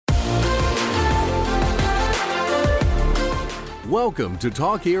Welcome to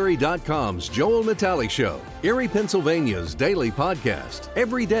TalkErie.com's Joel Natale Show, Erie, Pennsylvania's daily podcast.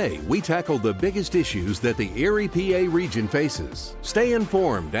 Every day, we tackle the biggest issues that the Erie, PA region faces. Stay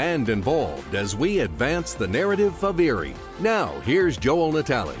informed and involved as we advance the narrative of Erie. Now, here's Joel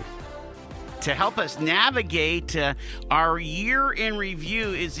Natale. To help us navigate our year in review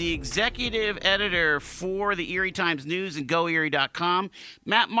is the executive editor for the Erie Times News and GoErie.com.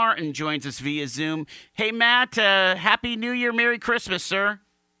 Matt Martin joins us via Zoom. Hey, Matt, Happy New Year. Merry Christmas, sir.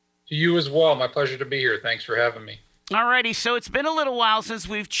 To you as well. My pleasure to be here. Thanks for having me. All righty. So it's been a little while since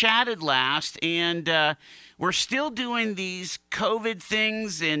we've chatted last, and we're still doing these COVID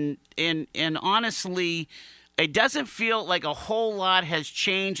things, and honestly, it doesn't feel like a whole lot has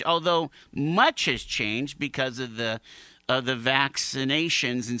changed, although much has changed because of the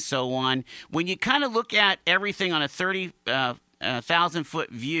vaccinations and so on. When you kind of look at everything on a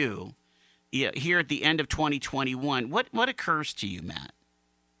 30,000-foot view here at the end of 2021, what occurs to you, Matt?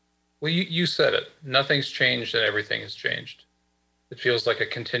 Well, you said it. Nothing's changed and everything has changed. It feels like a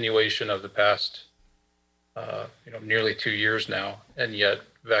continuation of the past, nearly 2 years now, and yet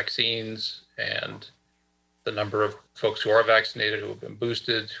vaccines and the number of folks who are vaccinated, who have been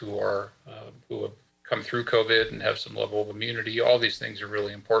boosted, who have come through COVID and have some level of immunity. All these things are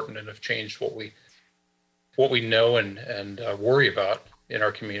really important and have changed what we know and worry about in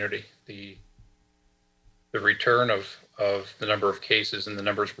our community. The return of the number of cases and the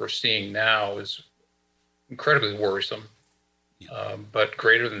numbers we're seeing now is incredibly worrisome. But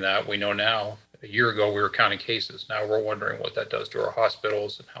greater than that, we know now. A year ago, we were counting cases. Now we're wondering what that does to our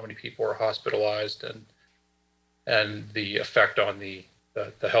hospitals and how many people are hospitalized and the effect on the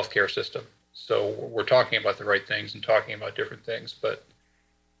healthcare system. So we're talking about the right things and talking about different things, but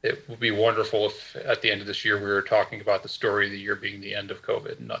it would be wonderful if at the end of this year we were talking about the story of the year being the end of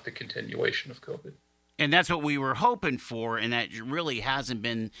COVID and not the continuation of COVID. And that's what we were hoping for, and that really hasn't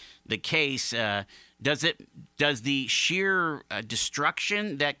been the case. Does the sheer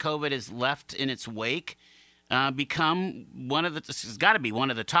destruction that COVID has left in its wake become this has got to be one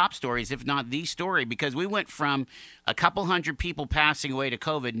of the top stories, if not the story, because we went from a couple hundred people passing away to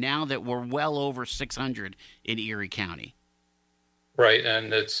COVID now that we're well over 600 in Erie County. Right,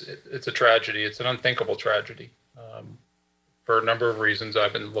 and it's a tragedy. It's an unthinkable tragedy. For a number of reasons,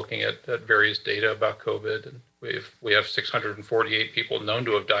 I've been looking at various data about COVID, and we have 648 people known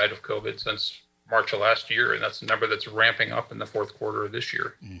to have died of COVID since March of last year, and that's a number that's ramping up in the fourth quarter of this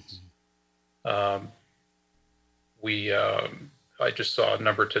year. Mm-hmm. I just saw a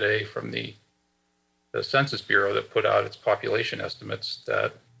number today from the Census Bureau that put out its population estimates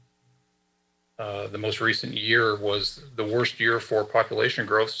that the most recent year was the worst year for population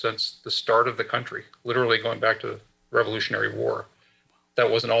growth since the start of the country, literally going back to the Revolutionary War. That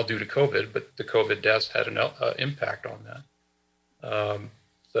wasn't all due to COVID, but the COVID deaths had an impact on that.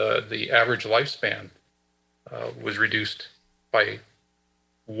 The average lifespan was reduced by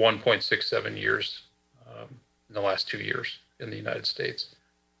 1.67 years in the last 2 years in the United States.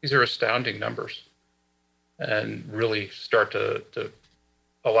 These are astounding numbers and really start to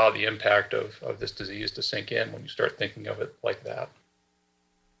allow the impact of this disease to sink in when you start thinking of it like that.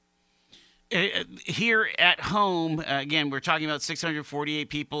 Here at home, again, we're talking about 648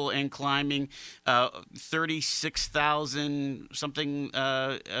 people and climbing, 36,000 something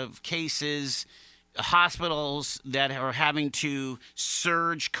of cases, hospitals that are having to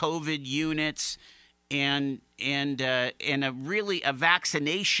surge COVID units, and a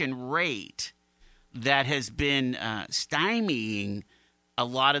vaccination rate that has been stymieing a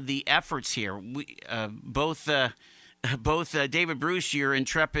lot of the efforts here. We both David Bruce, your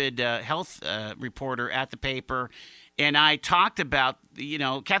intrepid health reporter at the paper, and I talked about,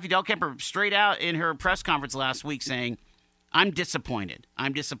 Kathy Dahlkemper straight out in her press conference last week saying, I'm disappointed.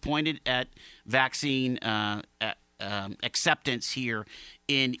 I'm disappointed at vaccine acceptance here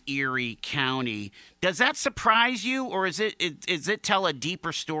in Erie County. Does that surprise you, or is it tell a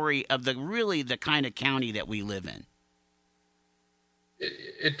deeper story of the kind of county that we live in?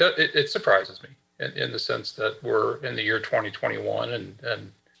 It surprises me in the sense that we're in the year 2021,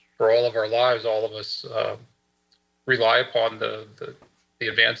 and for all of our lives, all of us rely upon the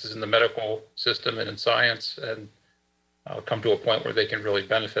advances in the medical system and in science, and come to a point where they can really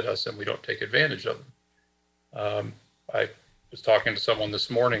benefit us, and we don't take advantage of them. I was talking to someone this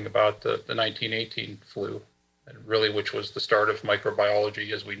morning about the 1918 flu, and really which was the start of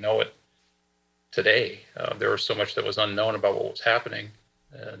microbiology as we know it today. There was so much that was unknown about what was happening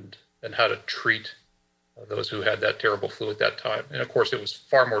and how to treat those who had that terrible flu at that time. And of course, it was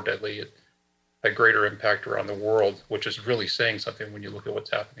far more deadly. It had greater impact around the world, which is really saying something when you look at what's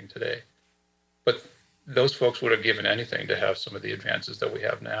happening today. But those folks would have given anything to have some of the advances that we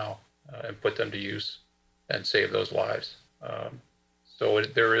have now and put them to use and save those lives.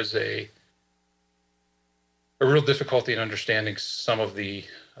 There is a real difficulty in understanding some of the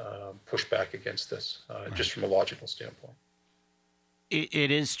pushback against this, just from a logical standpoint.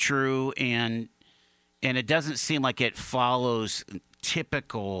 It is true, and it doesn't seem like it follows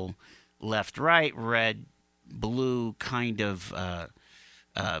typical left-right, red-blue kind of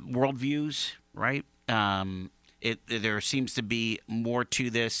worldviews, right? There seems to be more to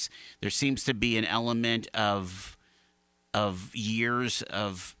this. There seems to be an element of years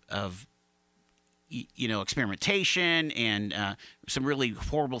of experimentation and some really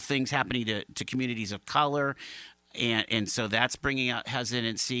horrible things happening to communities of color. And so that's bringing out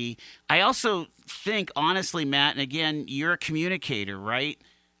hesitancy. I also think, honestly, Matt, and again, you're a communicator, right?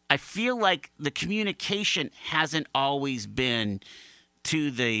 I feel like the communication hasn't always been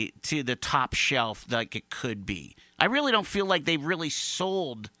to the top shelf like it could be. I really don't feel like they've really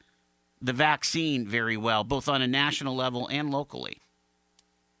sold the vaccine very well, both on a national level and locally.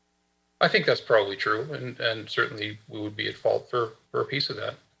 I think that's probably true, and certainly we would be at fault for a piece of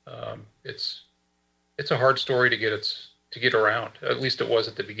that. It's a hard story to get around. At least it was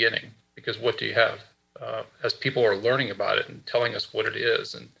at the beginning, because what do you have? As people are learning about it and telling us what it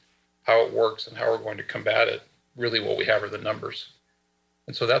is and how it works and how we're going to combat it, really what we have are the numbers.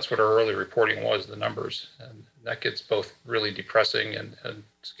 And so that's what our early reporting was, the numbers. And that gets both really depressing and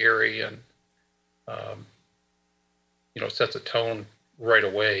scary and, sets a tone right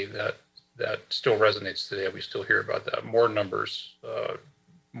away that still resonates today. We still hear about that. More numbers,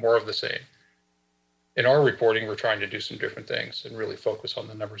 more of the same. In our reporting, we're trying to do some different things and really focus on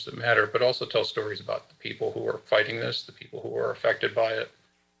the numbers that matter, but also tell stories about the people who are fighting this, the people who are affected by it,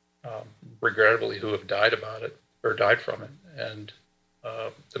 regrettably who have died about it or died from it. And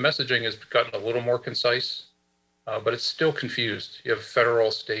the messaging has gotten a little more concise, but it's still confused. You have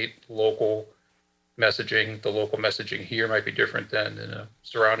federal, state, local messaging. The local messaging here might be different than in a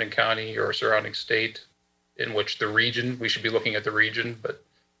surrounding county or a surrounding state, in which the region, we should be looking at the region, but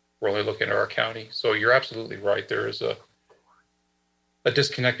we're only looking at our county. So you're absolutely right. There is a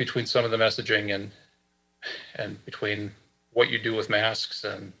disconnect between some of the messaging and between what you do with masks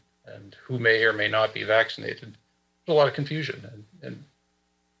and who may or may not be vaccinated. There's a lot of confusion, and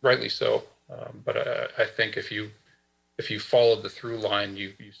rightly so. But I think if you follow the through line,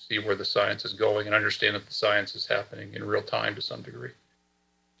 you see where the science is going and understand that the science is happening in real time to some degree.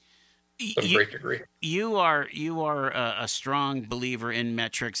 A great degree. You are a strong believer in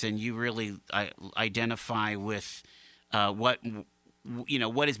metrics, and you really identify with what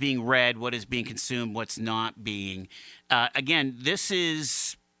is being read, what is being consumed, what's not being. Again, this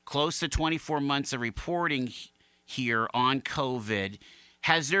is close to 24 months of reporting here on COVID.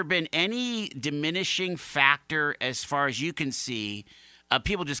 Has there been any diminishing factor, as far as you can see, of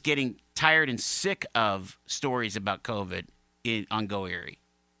people just getting tired and sick of stories about COVID on Go Erie?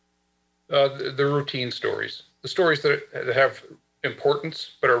 The routine stories, the stories that have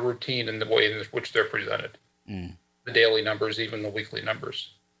importance but are routine in the way in which they're presented. The daily numbers, even the weekly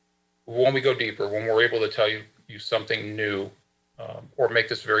numbers. When we go deeper, when we're able to tell you something new, or make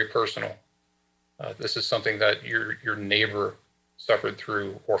this very personal, this is something that your neighbor suffered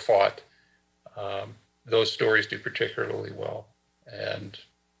through or fought. Those stories do particularly well, and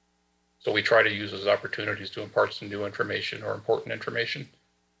so we try to use those opportunities to impart some new information or important information.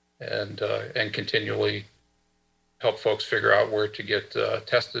 And continually help folks figure out where to get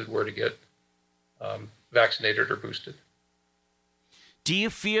tested, where to get vaccinated or boosted. Do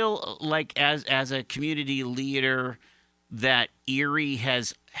you feel like, as a community leader, that Erie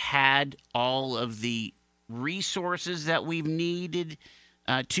has had all of the resources that we've needed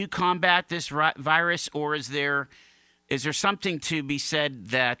to combat this virus, or is there something to be said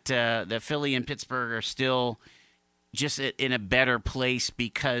that Philly and Pittsburgh are still just in a better place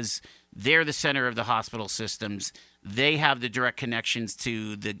because they're the center of the hospital systems? They have the direct connections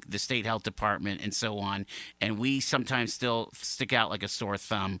to the state health department and so on. And we sometimes still stick out like a sore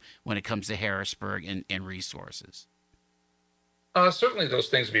thumb when it comes to Harrisburg and resources. Certainly those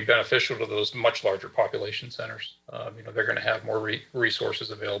things would be beneficial to those much larger population centers. They're going to have more resources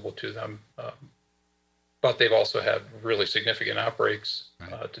available to them. But they've also had really significant outbreaks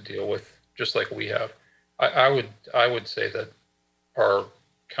to deal with, just like we have. I would say that our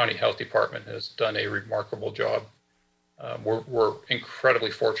county health department has done a remarkable job. We're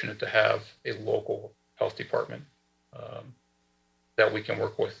incredibly fortunate to have a local health department that we can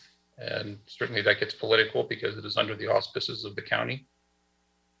work with, and certainly that gets political because it is under the auspices of the county.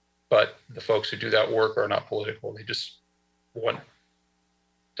 But the folks who do that work are not political; they just want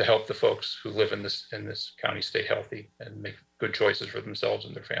to help the folks who live in this county stay healthy and make good choices for themselves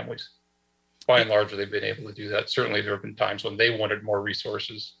and their families. By and large, they've been able to do that. Certainly, there have been times when they wanted more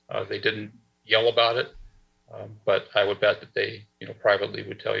resources. They didn't yell about it, but I would bet that they, privately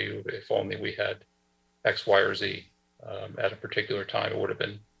would tell you, if only we had X, Y, or Z at a particular time, it would have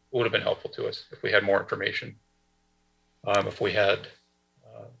been helpful to us if we had more information. If we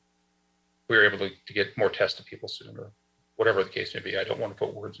were able to get more tests to people sooner, whatever the case may be. I don't want to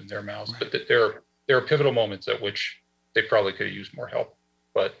put words in their mouths, but there are pivotal moments at which they probably could have used more help.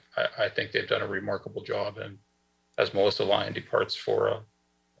 But I think they've done a remarkable job. And as Melissa Lyon departs for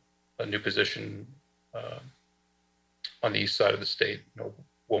a new position on the east side of the state,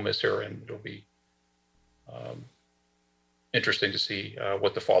 we'll miss her, and it'll be interesting to see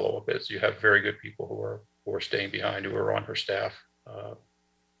what the follow-up is. You have very good people who are staying behind, who are on her staff,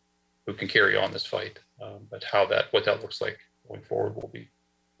 who can carry on this fight. But what that looks like going forward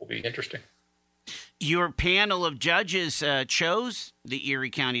will be interesting. Your panel of judges chose the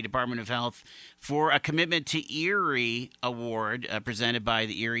Erie County Department of Health for a Commitment to Erie award presented by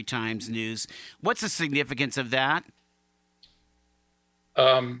the Erie Times News. What's the significance of that?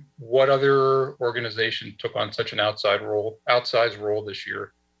 What other organization took on such an outsized role this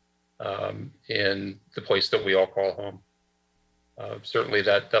year in the place that we all call home? Certainly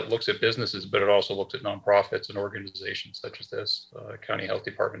that looks at businesses, but it also looks at nonprofits and organizations such as this County Health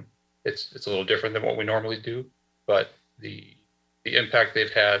Department. It's a little different than what we normally do, but the impact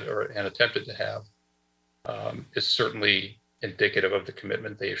they've had and attempted to have is certainly indicative of the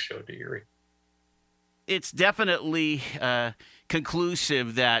commitment they've showed to Erie. It's definitely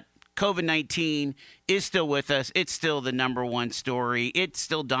conclusive that COVID-19 is still with us. It's still the number one story. It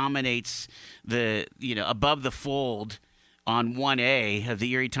still dominates the, above the fold on 1A of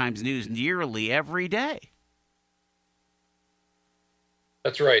the Erie Times News nearly every day.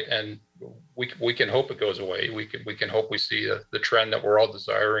 That's right, and we can hope it goes away. We can hope we see the trend that we're all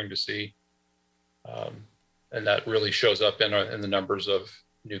desiring to see, and that really shows up in the numbers of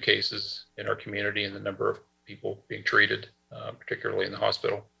new cases in our community and the number of people being treated, particularly in the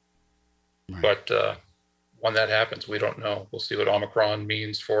hospital. Right. But when that happens, we don't know. We'll see what Omicron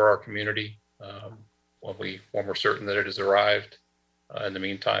means for our community when we're certain that it has arrived. In the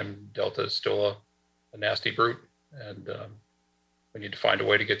meantime, Delta is still a nasty brute, and we need to find a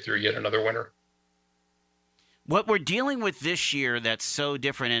way to get through yet another winter. What we're dealing with this year that's so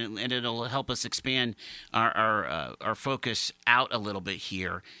different, and it'll help us expand our focus out a little bit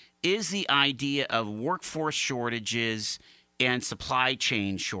here, is the idea of workforce shortages and supply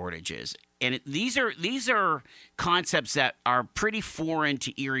chain shortages. And these are concepts that are pretty foreign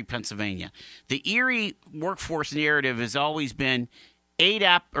to Erie, Pennsylvania. The Erie workforce narrative has always been 8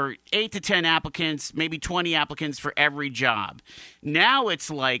 to 10 applicants, maybe 20 applicants for every job. Now it's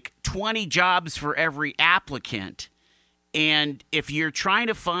like 20 jobs for every applicant. And if you're trying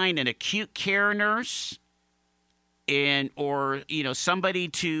to find an acute care nurse or somebody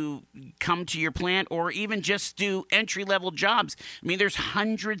to come to your plant, or even just do entry-level jobs, I mean, there's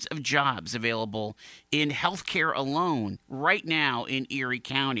hundreds of jobs available in healthcare alone right now in Erie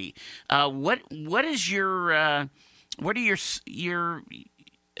County. What are your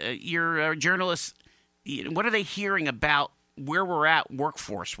journalists? What are they hearing about where we're at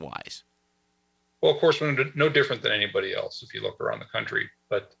workforce-wise? Well, of course, we're no different than anybody else if you look around the country.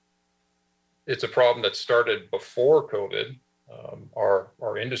 But it's a problem that started before COVID.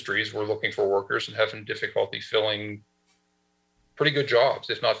 Our industries were looking for workers and having difficulty filling pretty good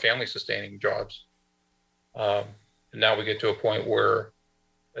jobs, if not family-sustaining jobs. And now we get to a point where,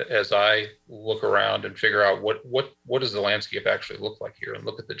 as I look around and figure out what does the landscape actually look like here, and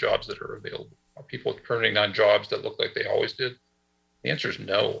look at the jobs that are available, are people turning on jobs that look like they always did? The answer is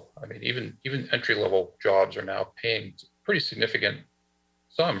no. I mean, even entry-level jobs are now paying pretty significant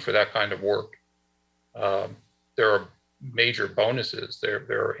sum for that kind of work. There are major bonuses. There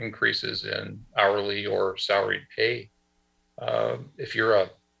are increases in hourly or salaried pay. If you're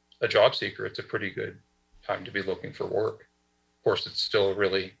a job seeker, it's a pretty good time to be looking for work. Of course, it's still a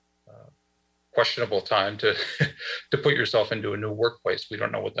really questionable time to put yourself into a new workplace. We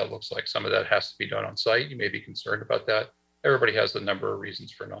don't know what that looks like. Some of that has to be done on site. You may be concerned about that. Everybody has a number of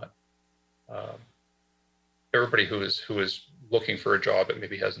reasons for not. Everybody who is looking for a job and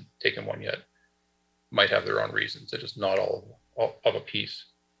maybe hasn't taken one yet might have their own reasons. It is not all of a piece,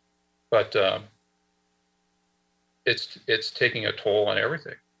 but it's taking a toll on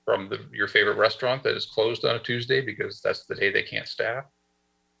everything, from your favorite restaurant that is closed on a Tuesday because that's the day they can't staff,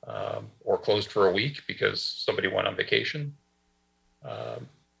 or closed for a week because somebody went on vacation.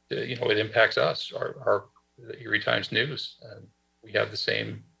 It impacts us, the Erie Times News, and we have the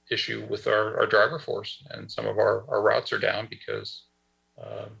same issue with our driver force, and some of our routes are down because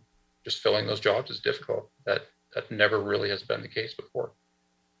just filling those jobs is difficult. That never really has been the case before.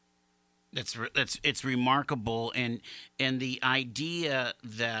 It's remarkable, and the idea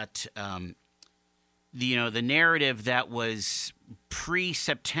that the narrative that was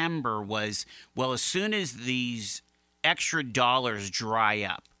pre-September was, well, as soon as these extra dollars dry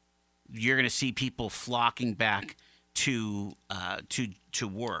up, you're going to see people flocking back to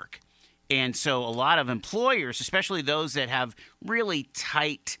work. And so a lot of employers, especially those that have really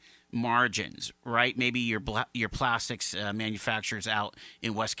tight margins, right? Maybe your plastics manufacturers out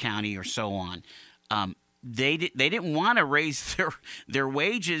in West County or so on. They didn't want to raise their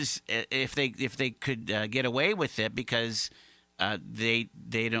wages if they could get away with it, because they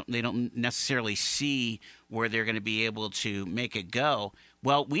don't necessarily see where they're going to be able to make it go.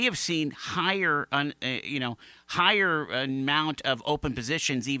 Well, we have seen higher amount of open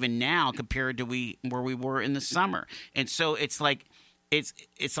positions even now compared to where we were in the summer, and so it's like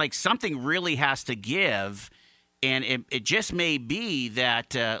something really has to give. And it just may be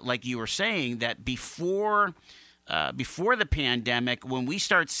that, like you were saying, that before the pandemic, when we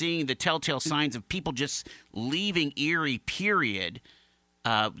start seeing the telltale signs of people just leaving Erie, period,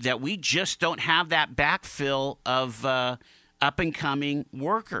 that we just don't have that backfill of up-and-coming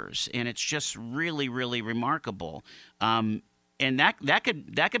workers. And it's just really, really remarkable. And that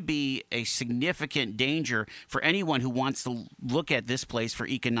could be a significant danger for anyone who wants to look at this place for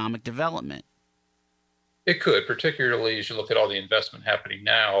economic development. It could, particularly as you look at all the investment happening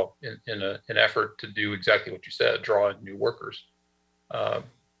now in an effort to do exactly what you said, draw in new workers.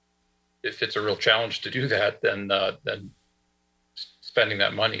 If it's a real challenge to do that, then spending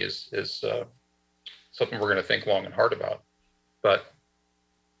that money is something we're going to think long and hard about. But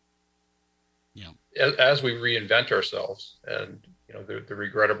as we reinvent ourselves, and the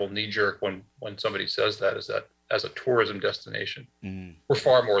regrettable knee-jerk when somebody says that is that as a tourism destination, we're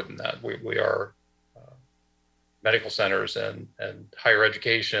far more than that. We are medical centers and higher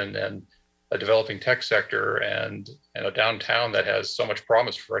education and a developing tech sector and a downtown that has so much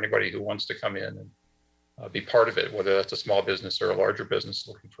promise for anybody who wants to come in and be part of it, whether that's a small business or a larger business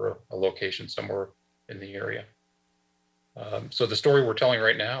looking for a location somewhere in the area. So the story we're telling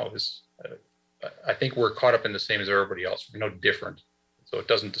right now is, I think we're caught up in the same as everybody else. We're no different. So it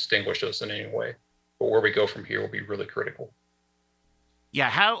doesn't distinguish us in any way. But where we go from here will be really critical. Yeah,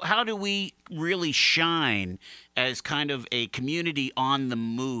 how do we really shine as kind of a community on the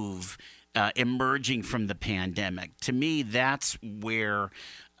move, emerging from the pandemic? To me, that's where,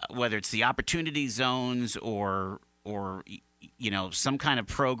 whether it's the opportunity zones or some kind of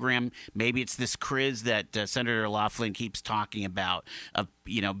program, maybe it's this CRIZ that Senator Laughlin keeps talking about, of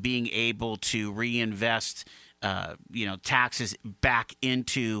being able to reinvest taxes back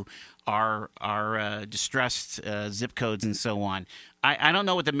into our distressed zip codes and so on. I don't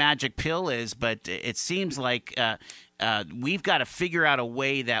know what the magic pill is, but it seems like we've got to figure out a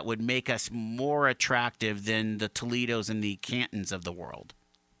way that would make us more attractive than the Toledos and the Cantons of the world.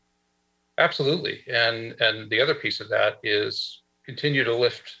 Absolutely. And the other piece of that is continue to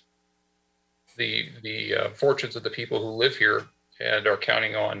lift the fortunes of the people who live here and are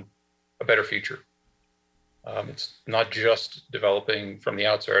counting on a better future. It's not just developing from the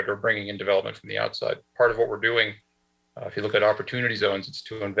outside or bringing in development from the outside. Part of what we're doing, if you look at opportunity zones, it's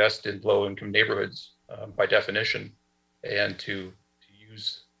to invest in low-income neighborhoods by definition, and to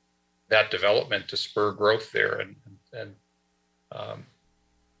use that development to spur growth there and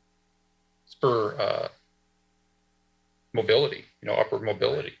spur mobility, upward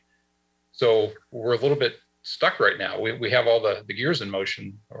mobility. So we're a little bit stuck right now. We have all the gears in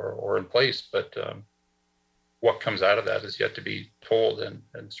motion or in place, but what comes out of that is yet to be told. And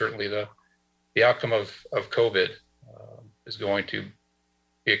certainly the outcome of COVID is going to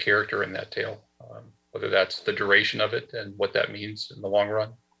be a character in that tale, whether that's the duration of it and what that means in the long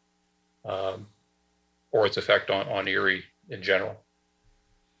run, or its effect on Erie in general.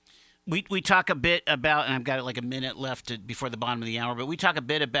 We talk a bit about, and I've got like a minute left before the bottom of the hour, but we talk a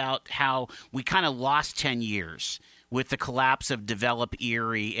bit about how we kind of lost 10 years with the collapse of Develop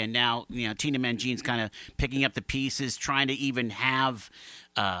Erie, and now Tina Mangin's kind of picking up the pieces, trying to even have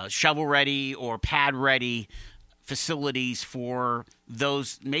shovel-ready or pad-ready facilities for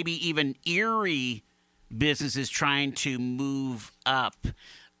those maybe even Erie businesses trying to move up.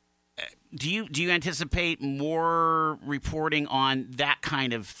 Do you anticipate more reporting on that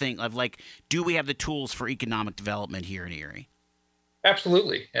kind of thing, of like, do we have the tools for economic development here in Erie?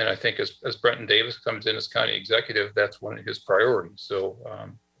 Absolutely. And I think as Brenton Davis comes in as county executive, that's one of his priorities. So,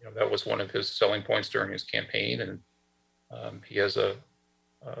 that was one of his selling points during his campaign. And He has a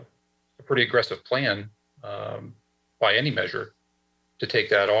pretty aggressive plan by any measure to take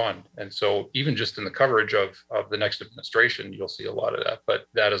that on. And so even just in the coverage of the next administration, you'll see a lot of that. But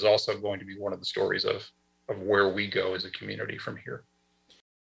that is also going to be one of the stories of where we go as a community from here.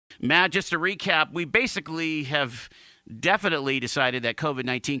 Matt, just to recap, we basically have definitely decided that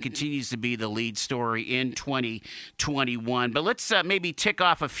COVID-19 continues to be the lead story in 2021. But let's maybe tick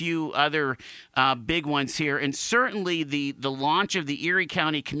off a few other big ones here. And certainly the launch of the Erie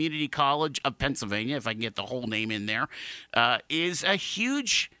County Community College of Pennsylvania, if I can get the whole name in there, is a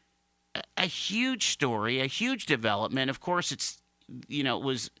huge story, a huge development. Of course,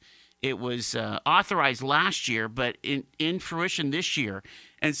 it was authorized last year, but in fruition this year.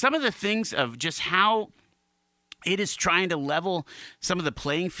 And some of the things of just how it is trying to level some of the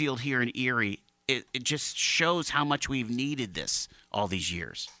playing field here in Erie, it just shows how much we've needed this all these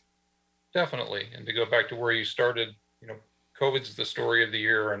years. Definitely. And to go back to where you started, COVID's the story of the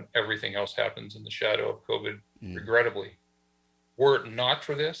year, and everything else happens in the shadow of COVID, regrettably. Were it not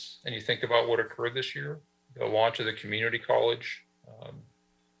for this, and you think about what occurred this year, the launch of the community college,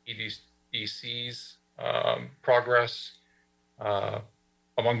 EDC's progress,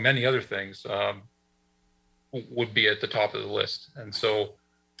 among many other things, would be at the top of the list. And so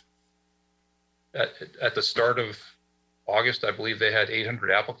at the start of August, I believe they had 800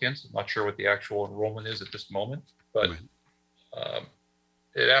 applicants. I'm not sure what the actual enrollment is at this moment, but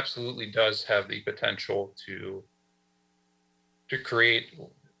it absolutely does have the potential to create,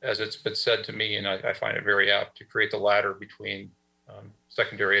 as it's been said to me, and I find it very apt, to create the ladder between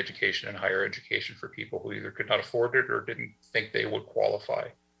secondary education and higher education for people who either could not afford it or didn't think they would qualify.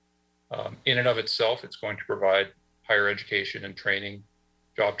 In and of itself, it's going to provide higher education and training,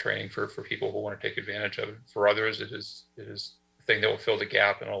 job training for people who want to take advantage of it. For others, it is the thing that will fill the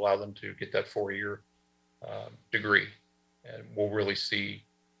gap and allow them to get that 4-year degree. And we'll really see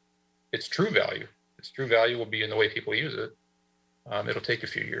its true value. Its true value will be in the way people use it. It'll take a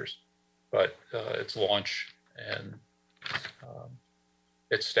few years, but its launch and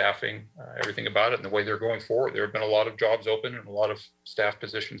its staffing, everything about it, and the way they're going forward. There have been a lot of jobs open and a lot of staff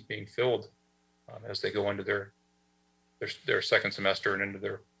positions being filled as they go into their second semester and into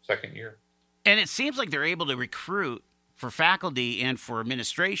their second year. And it seems like they're able to recruit for faculty and for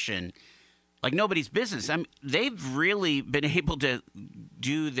administration like nobody's business. I mean, they've really been able to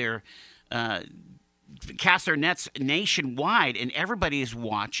do their cast their nets nationwide, and everybody is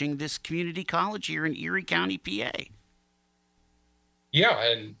watching this community college here in Erie County, PA. Yeah,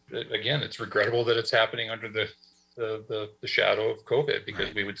 and again, it's regrettable that it's happening under the shadow of COVID,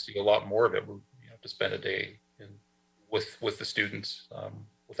 because we would see a lot more of it. To spend a day with the students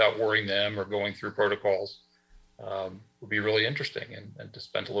without worrying them or going through protocols would be really interesting, and to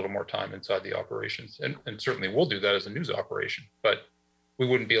spend a little more time inside the operations. And certainly we'll do that as a news operation, but we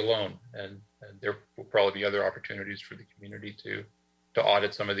wouldn't be alone. And there will probably be other opportunities for the community to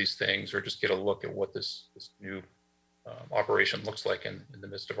audit some of these things, or just get a look at what this new operation looks like in the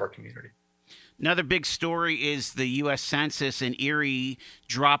midst of our community. Another big story is the U.S. Census and Erie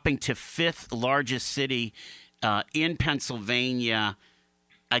dropping to 5th largest city in Pennsylvania.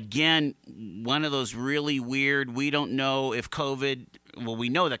 Again, one of those really weird, we don't know if we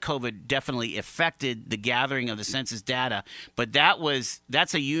know that COVID definitely affected the gathering of the census data, but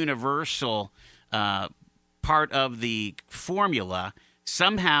that's a universal part of the formula.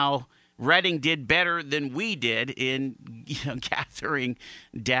 Somehow Reading did better than we did in gathering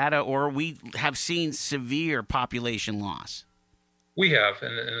data, or we have seen severe population loss. We have,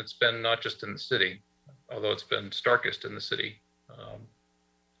 and it's been not just in the city, although it's been starkest in the city.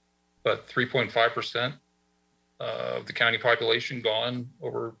 But 3.5% of the county population gone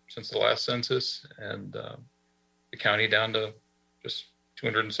over since the last census, and the county down to just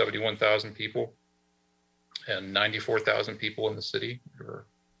 271,000 people, and 94,000 people in the city.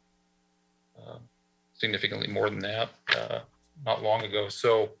 Significantly more than that not long ago.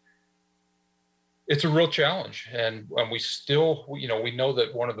 So it's a real challenge, and we still, we know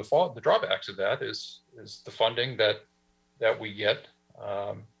that one of the drawbacks of that is the funding that we get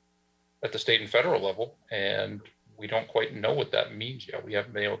at the state and federal level, and we don't quite know what that means yet. We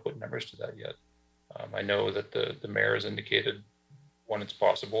haven't been able to put numbers to that yet. I know that the mayor has indicated when it's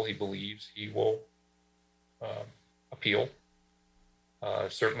possible, he believes he will appeal.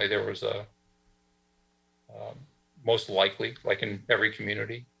 Certainly there was most likely, like in every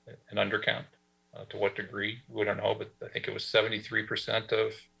community, an undercount. To what degree, we don't know, but I think it was 73%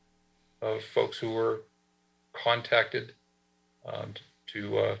 of folks who were contacted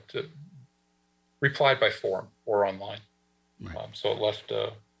to replied by form or online. Right. So it left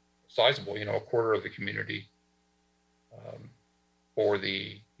sizable, a quarter of the community for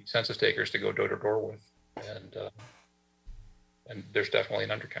the census takers to go door to door with, and there's definitely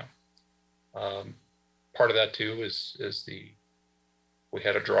an undercount. Part of that too is we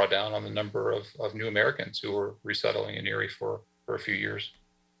had a drawdown on the number of new Americans who were resettling in Erie for a few years,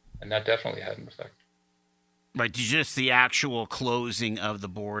 and that definitely had an effect. Right, just the actual closing of the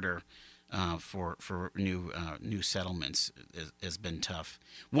border for new settlements has been tough.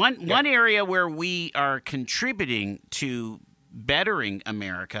 One area where we are contributing to bettering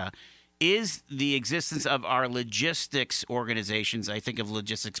America is the existence of our logistics organizations. I think of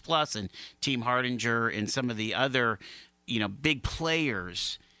Logistics Plus and Team Hardinger and some of the other, big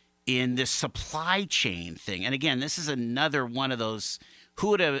players in this supply chain thing. And again, this is another one of those, who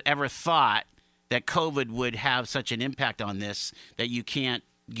would have ever thought that COVID would have such an impact on this, that you can't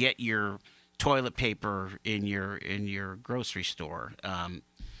get your toilet paper in your grocery store.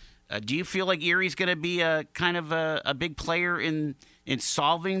 Do you feel like Erie's going to be a kind of a big player in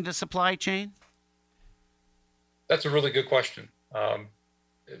solving the supply chain? That's a really good question.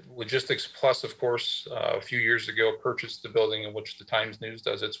 Logistics Plus, of course, a few years ago purchased the building in which the Times News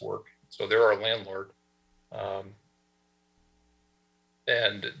does its work. So they're our landlord.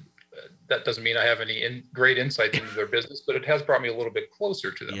 And that doesn't mean I have any great insight into their business, but it has brought me a little bit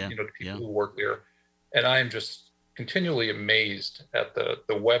closer to them, to people who work there. And I am just continually amazed at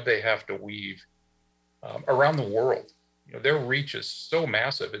the web they have to weave around the world. Their reach is so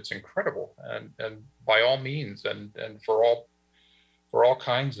massive; it's incredible. And by all means, and for all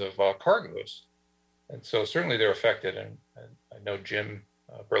kinds of cargoes. And so certainly they're affected. And I know Jim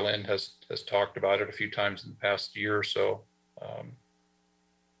Berlin has talked about it a few times in the past year or so.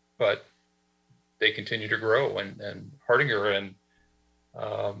 But they continue to grow, and Hardinger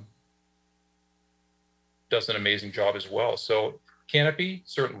does an amazing job as well. So can it be?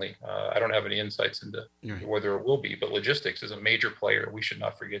 Certainly. I don't have any insights into whether it will be, but logistics is a major player. We should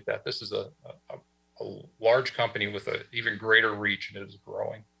not forget that. This is a large company with an even greater reach, and it is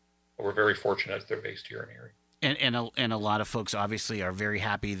growing. We're very fortunate that they're based here in Erie. And a lot of folks obviously are very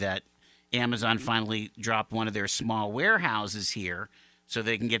happy that Amazon finally dropped one of their small warehouses here, so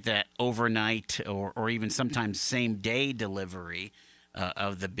they can get that overnight or even sometimes same day delivery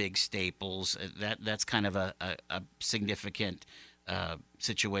of the big staples. That's kind of a significant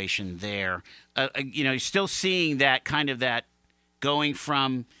situation there. You're still seeing that kind of that going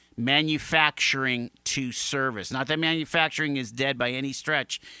from manufacturing to service. Not that manufacturing is dead by any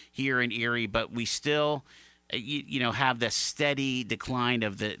stretch here in Erie, but we still have the steady decline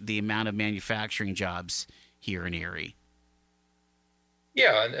of the amount of manufacturing jobs here in Erie.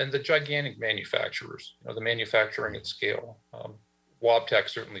 Yeah, and the gigantic manufacturers, the manufacturing at scale. Wabtec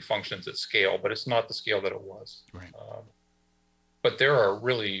certainly functions at scale, but it's not the scale that it was. Right. But there are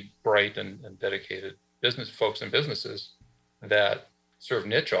really bright and dedicated business folks and businesses that serve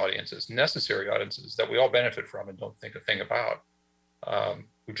niche audiences, necessary audiences that we all benefit from and don't think a thing about.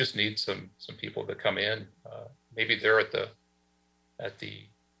 We just need some people to come in. Maybe they're at the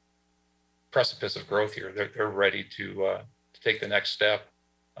precipice of growth here. They're ready to take the next step.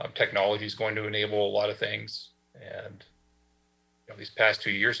 Technology is going to enable a lot of things, and these past 2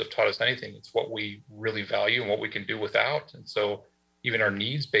 years have taught us anything. It's what we really value and what we can do without. And so even our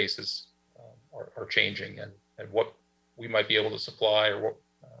needs bases are changing, and what we might be able to supply or what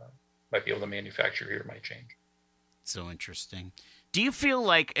might be able to manufacture here might change. So interesting. Do you feel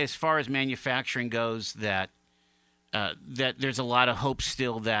like, as far as manufacturing goes, that there's a lot of hope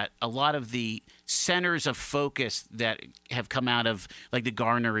still, that a lot of the centers of focus that have come out of like the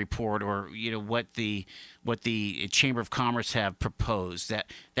Gartner report, or what the Chamber of Commerce have proposed,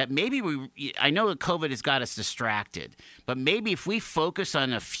 that maybe I know that COVID has got us distracted, but maybe if we focus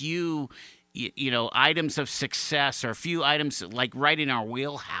on a few items of success, or a few items like right in our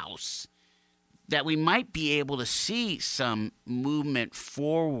wheelhouse, that we might be able to see some movement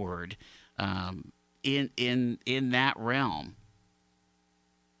forward in that realm.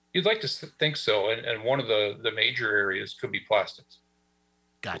 You'd like to think so, and one of the major areas could be plastics.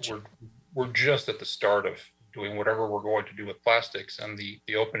 Gotcha. We're just at the start of doing whatever we're going to do with plastics, and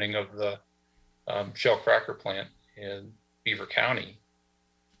the opening of the shell cracker plant in Beaver County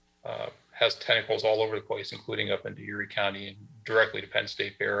has tentacles all over the place, including up into Erie County and directly to Penn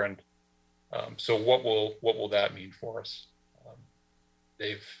State Behrend. So what will that mean for us?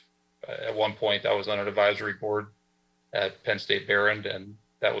 They've at one point, I was on an advisory board at Penn State Behrend, and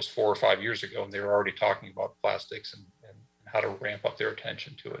that was 4 or 5 years ago, and they were already talking about plastics and how to ramp up their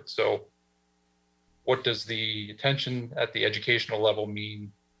attention to it. So what does the attention at the educational level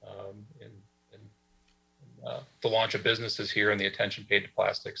mean in the launch of businesses here and the attention paid to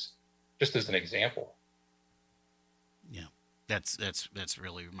plastics, just as an example? That's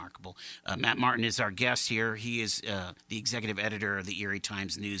really remarkable. Matt Martin is our guest here. He is the executive editor of the Erie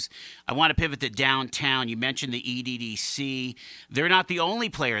Times News. I want to pivot to downtown. You mentioned the EDDC. They're not the only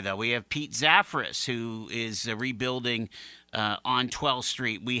player, though. We have Pete Zafiris, who is rebuilding on 12th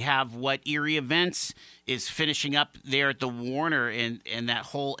Street. We have what Erie Events is finishing up there at the Warner and that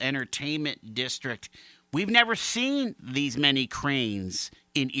whole entertainment district. We've never seen these many cranes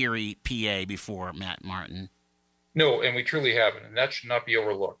in Erie, PA before, Matt Martin. No, and we truly haven't, and that should not be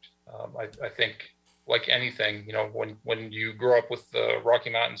overlooked. I think, like anything, when you grow up with the Rocky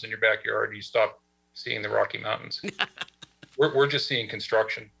Mountains in your backyard, you stop seeing the Rocky Mountains. We're just seeing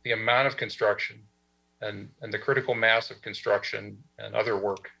construction. The amount of construction and the critical mass of construction and other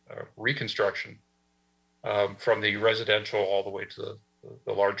work, reconstruction, from the residential all the way to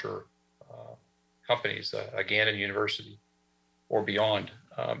the larger companies, Gannon University or beyond,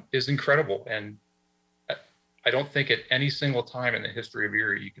 is incredible. And I don't think at any single time in the history of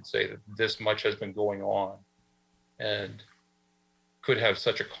Erie you could say that this much has been going on and could have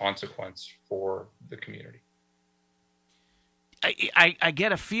such a consequence for the community. I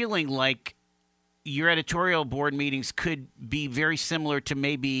get a feeling like your editorial board meetings could be very similar to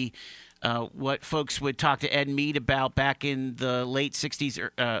maybe what folks would talk to Ed Mead about back in the late 60s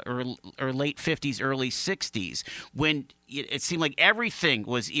or late 50s, early 60s, when it seemed like everything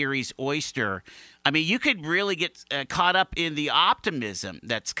was Erie's oyster. I mean, you could really get caught up in the optimism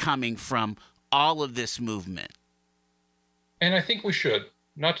that's coming from all of this movement. And I think we should,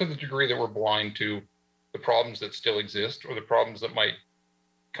 not to the degree that we're blind to the problems that still exist or the problems that might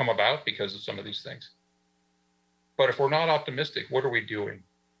come about because of some of these things. But if we're not optimistic, what are we doing?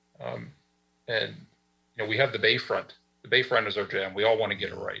 And we have the Bayfront. The Bayfront is our jam. We all want to get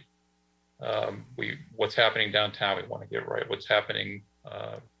it right. What's happening downtown, we want to get right. What's happening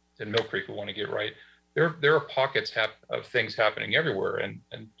in Mill Creek, we want to get right. There are pockets of things happening everywhere, and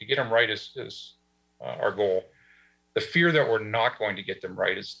to get them right is our goal. The fear that we're not going to get them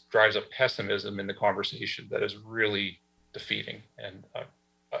right drives a pessimism in the conversation that is really defeating. And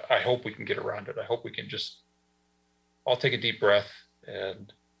I hope we can get around it. I hope we can I'll take a deep breath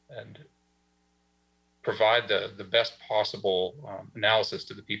and provide the best possible analysis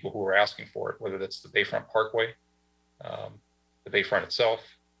to the people who are asking for it, whether that's the Bayfront Parkway, the Bayfront itself.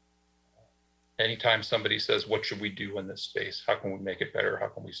 Anytime somebody says, what should we do in this space? How can we make it better? How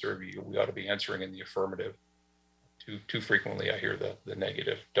can we serve you? We ought to be answering in the affirmative. Too frequently I hear the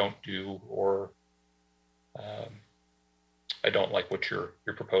negative, don't do, or I don't like what you're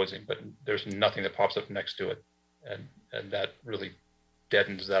proposing, but there's nothing that pops up next to it. And that really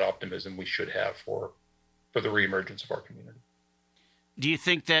deadens that optimism we should have for the reemergence of our community. Do you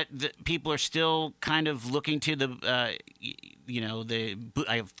think that people are still kind of looking to the,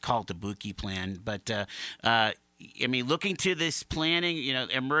 I've called it the Buki plan, but looking to this planning,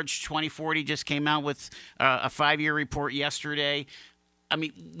 Emerge 2040 just came out with a 5-year report yesterday. I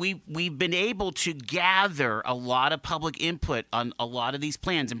mean, we've been able to gather a lot of public input on a lot of these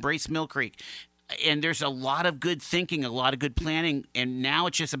plans. Embrace Mill Creek. And there's a lot of good thinking, a lot of good planning, and now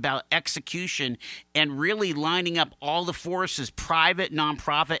it's just about execution and really lining up all the forces, private,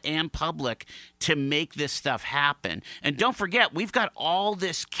 nonprofit, and public, to make this stuff happen. And don't forget, we've got all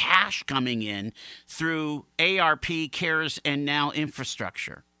this cash coming in through ARP, CARES, and now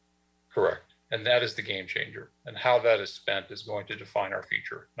infrastructure. Correct. And that is the game changer. And how that is spent is going to define our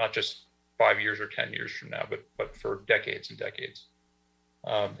future, not just 5 years or 10 years from now, but for decades and decades.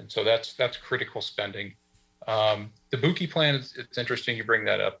 And so that's critical spending. The Buki plan, it's interesting you bring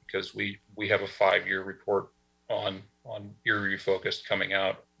that up because we have a 5-year report on Erie Refocused coming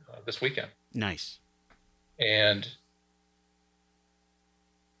out this weekend. Nice. And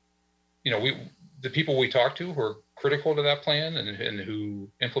the people we talked to who are critical to that plan and who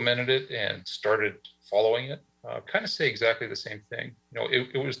implemented it and started following it kind of say exactly the same thing.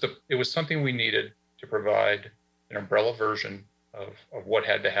 It was something we needed to provide an umbrella version of what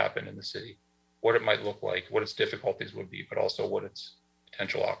had to happen in the city, what it might look like, what its difficulties would be, but also what its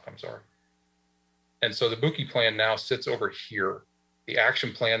potential outcomes are. And so the Buki plan now sits over here. The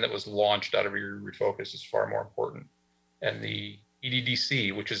action plan that was launched out of Erie Refocus is far more important. And the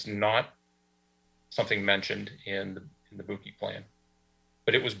EDDC, which is not something mentioned in the Buki plan,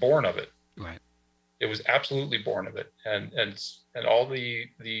 but it was born of it. Right. It was absolutely born of it. And all the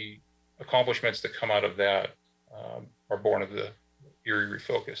accomplishments that come out of that are born of the Erie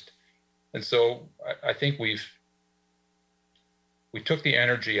Refocused. And so I think we took the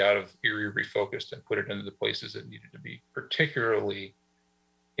energy out of Erie Refocused and put it into the places it needed to be, particularly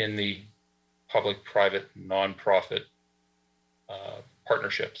in the public-private, nonprofit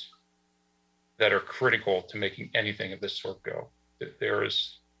partnerships that are critical to making anything of this sort go.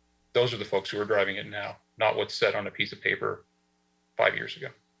 Those are the folks who are driving it now, not what's said on a piece of paper 5 years ago.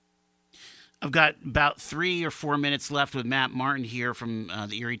 I've got about 3 or 4 minutes left with Matt Martin here from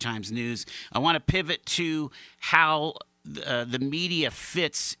the Erie Times News. I want to pivot to how the media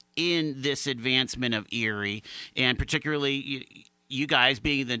fits in this advancement of Erie, and particularly you guys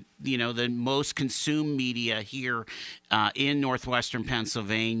being the most consumed media here in northwestern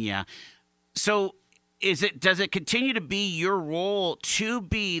Pennsylvania. So does it continue to be your role to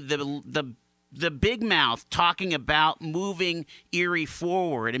be the big mouth talking about moving Erie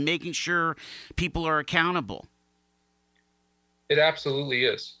forward and making sure people are accountable? It absolutely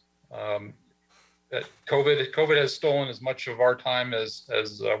is. COVID has stolen as much of our time as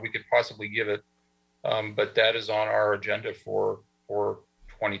we could possibly give it, but that is on our agenda for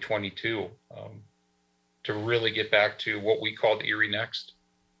 2022 to really get back to what we called Erie Next,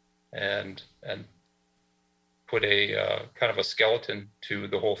 and put a kind of a skeleton to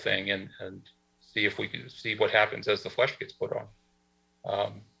the whole thing, and see if we can see what happens as the flesh gets put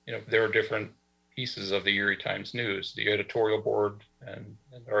on. There are different pieces of the Erie Times News. The editorial board and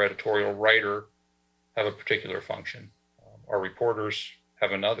our editorial writer have a particular function. Our reporters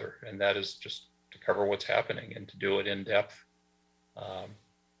have another, and that is just to cover what's happening and to do it in depth,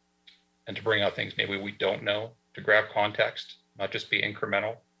 and to bring out things maybe we don't know, to grab context, not just be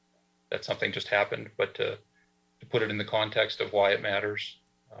incremental, that something just happened, but to put it in the context of why it matters,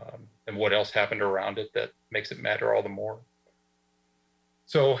 and what else happened around it that makes it matter all the more.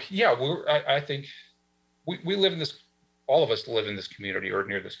 So yeah, I think we live in this, all of us live in this community or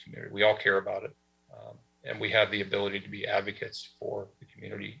near this community. We all care about it. And we have the ability to be advocates for the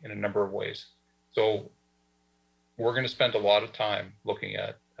community in a number of ways. So we're going to spend a lot of time looking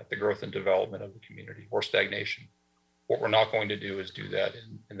at the growth and development of the community, or stagnation. What we're not going to do is do that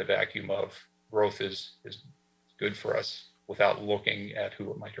in the vacuum of growth is good for us, without looking at who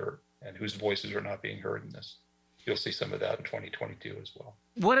it might hurt and whose voices are not being heard in this. You'll see some of that in 2022 as well.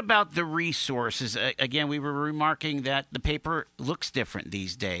 What about the resources? Again, we were remarking that the paper looks different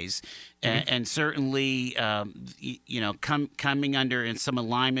these days, and certainly, coming under in some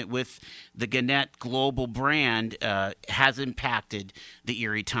alignment with the Gannett global brand has impacted the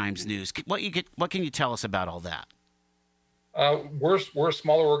Erie Times News. What can you tell us about all that? We're a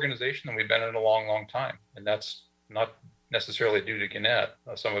smaller organization than we've been in a long, long time, and that's not necessarily due to Gannett.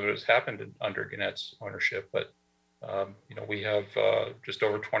 Some of it has happened under Gannett's ownership, but we have just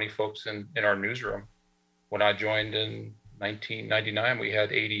over 20 folks in our newsroom. When I joined in 1999, we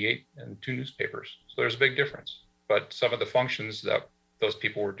had 88 and 2 newspapers. So there's a big difference. But some of the functions that those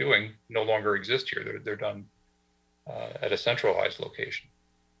people were doing no longer exist here. They're done at a centralized location.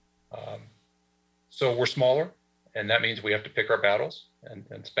 So we're smaller, and that means we have to pick our battles and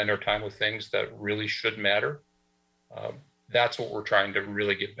spend our time with things that really should matter. That's what we're trying to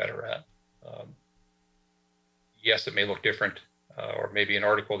really get better at. Yes, it may look different, or maybe an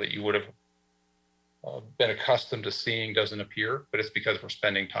article that you would have been accustomed to seeing doesn't appear, but it's because we're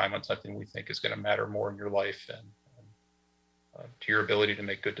spending time on something we think is going to matter more in your life and to your ability to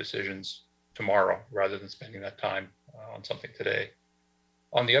make good decisions tomorrow, rather than spending that time on something today.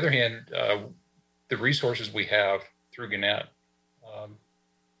 On the other hand, the resources we have through Gannett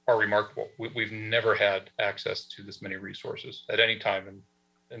are remarkable. We've never had access to this many resources at any time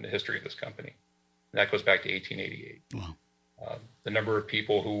in the history of this company. And that goes back to 1888. Wow. The number of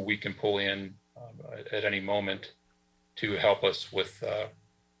people who we can pull in at any moment to help us with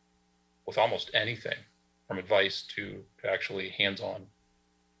almost anything, from advice to actually hands-on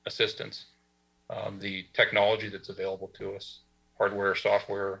assistance. The technology that's available to us, hardware,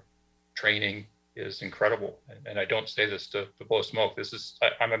 software, training, is incredible. And I don't say this to blow smoke.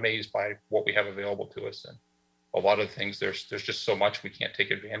 I'm amazed by what we have available to us. And a lot of things, there's just so much, we can't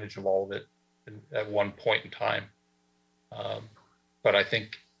take advantage of all of it at one point in time. But I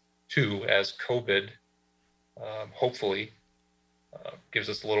think too, as COVID hopefully gives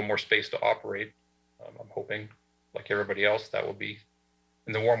us a little more space to operate, I'm hoping, like everybody else, that will be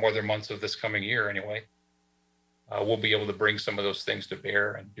in the warm weather months of this coming year anyway. We'll be able to bring some of those things to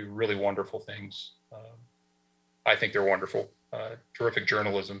bear and do really wonderful things. I think they're wonderful, terrific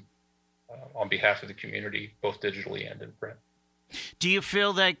journalism on behalf of the community, both digitally and in print. Do you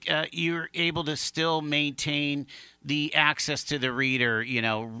feel that you're able to still maintain the access to the reader,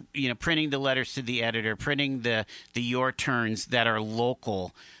 printing the letters to the editor, printing the your turns that are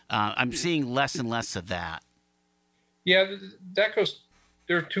local? I'm seeing less and less of that. Yeah, that goes.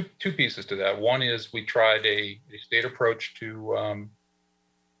 There are two pieces to that. One is we tried a state approach to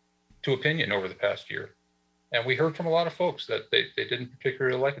opinion over the past year, and we heard from a lot of folks that they didn't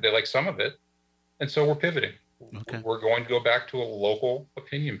particularly like it. They liked some of it, And so we're pivoting. Okay. We're going to go back to a local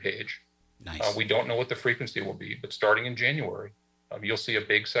opinion page. Nice. We don't know what the frequency will be, but starting in January, you'll see a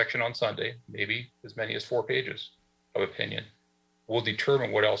big section on Sunday, maybe as many as 4 pages of opinion. We'll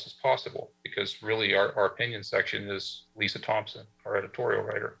determine what else is possible, because really our opinion section is Lisa Thompson, our editorial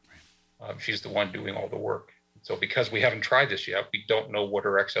writer. She's the one doing all the work. So because we haven't tried this yet, we don't know what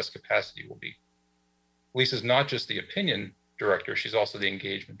her excess capacity will be. Lisa's not just the opinion director, she's also the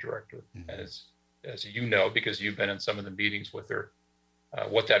engagement director. Mm-hmm. And as you know, because you've been in some of the meetings with her,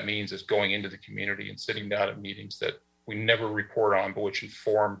 what that means is going into the community and sitting down at meetings that we never report on, but which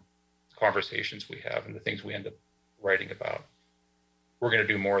inform the conversations we have and the things we end up writing about. We're going to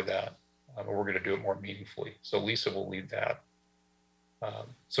do more of that, but we're going to do it more meaningfully. So Lisa will lead that.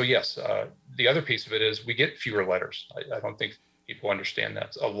 So yes, the other piece of it is we get fewer letters. I don't think people understand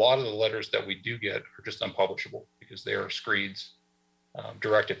that. A lot of the letters that we do get are just unpublishable because they are screeds,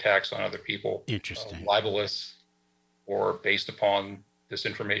 direct attacks on other people, libelous, or based upon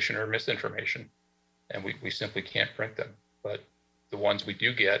disinformation or misinformation. And we simply can't print them. But the ones we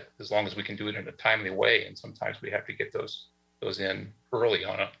do get, as long as we can do it in a timely way, and sometimes we have to get those in early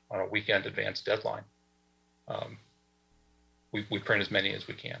on a weekend advance deadline, we print as many as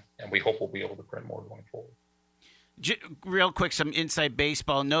we can, and we hope we'll be able to print more going forward. Real quick, some inside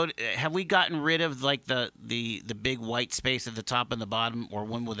baseball note: have we gotten rid of like the big white space at the top and the bottom, or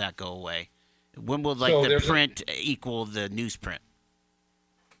when will that go away? When will the print equal the newsprint?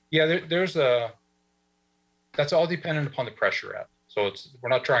 Yeah, that's all dependent upon the press you're at. So we're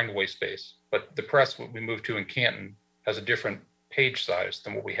not trying to waste space, but the press we moved to in Canton has a different page size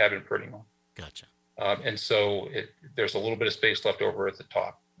than what we have been printing on. Gotcha. And so there's a little bit of space left over at the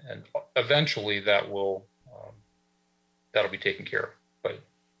top, and eventually that'll be taken care of. But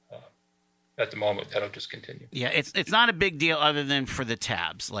at the moment, that'll just continue. Yeah, it's not a big deal other than for the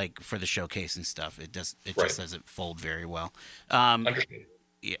tabs, like for the showcase and stuff. It just doesn't fold very well. Understood.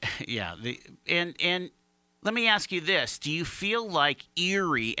 Yeah. And let me ask you this: do you feel like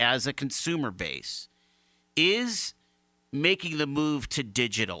Erie, as a consumer base, is making the move to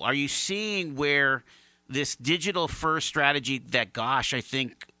digital? Are you seeing where this digital first strategy that, I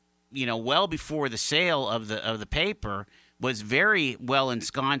think, well before the sale of the paper was very well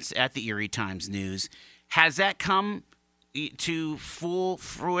ensconced at the Erie Times News, has that come to full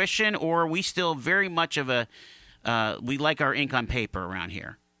fruition, or are we still very much of we like our ink on paper around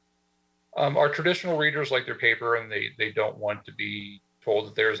here? Our traditional readers like their paper, and they don't want to be told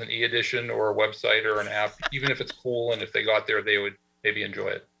that there's an e-edition or a website or an app, even if it's cool, and if they got there, they would maybe enjoy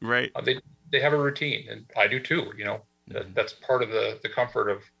it. Right. They have a routine, and I do too. That's part of the comfort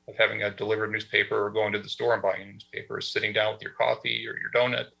of having a delivered newspaper or going to the store and buying a newspaper, is sitting down with your coffee or your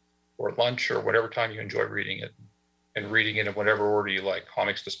donut or lunch or whatever time you enjoy reading it, and reading it in whatever order you like,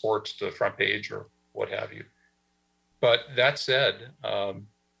 comics to sports to the front page or what have you. But that said,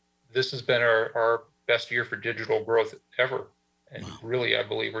 this has been our best year for digital growth ever. And really, I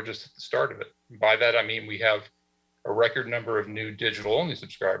believe we're just at the start of it. By that, I mean we have a record number of new digital-only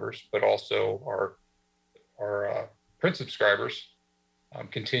subscribers, but also our print subscribers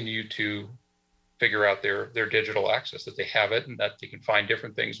continue to figure out their digital access, that they have it and that they can find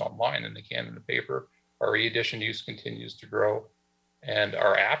different things online than they can in the paper. Our e-edition use continues to grow, and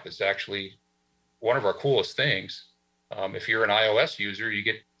our app is actually one of our coolest things. If you're an iOS user, you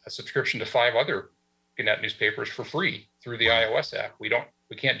get a subscription to 5 other Gannett newspapers for free through the iOS app. We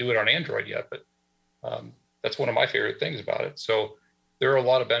can't do it on Android yet, but that's one of my favorite things about it. So there are a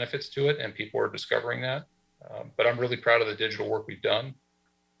lot of benefits to it, and people are discovering that. But I'm really proud of the digital work we've done.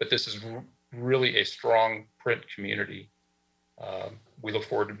 But this is really a strong print community. We look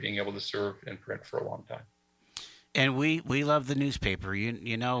forward to being able to serve in print for a long time. And we love the newspaper.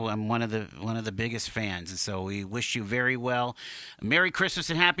 I'm one of the biggest fans, and so we wish you very well. Merry Christmas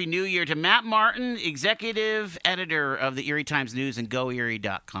and Happy New Year to Matt Martin, executive editor of the Erie Times News and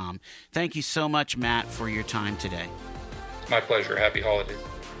GoErie.com. Thank you so much, Matt, for your time today. My pleasure. Happy holidays.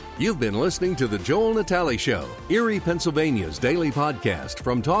 You've been listening to The Joel Natale Show, Erie, Pennsylvania's daily podcast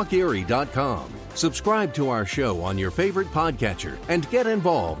from TalkErie.com. Subscribe to our show on your favorite podcatcher and get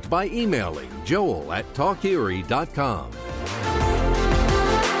involved by emailing joel@talkerie.com.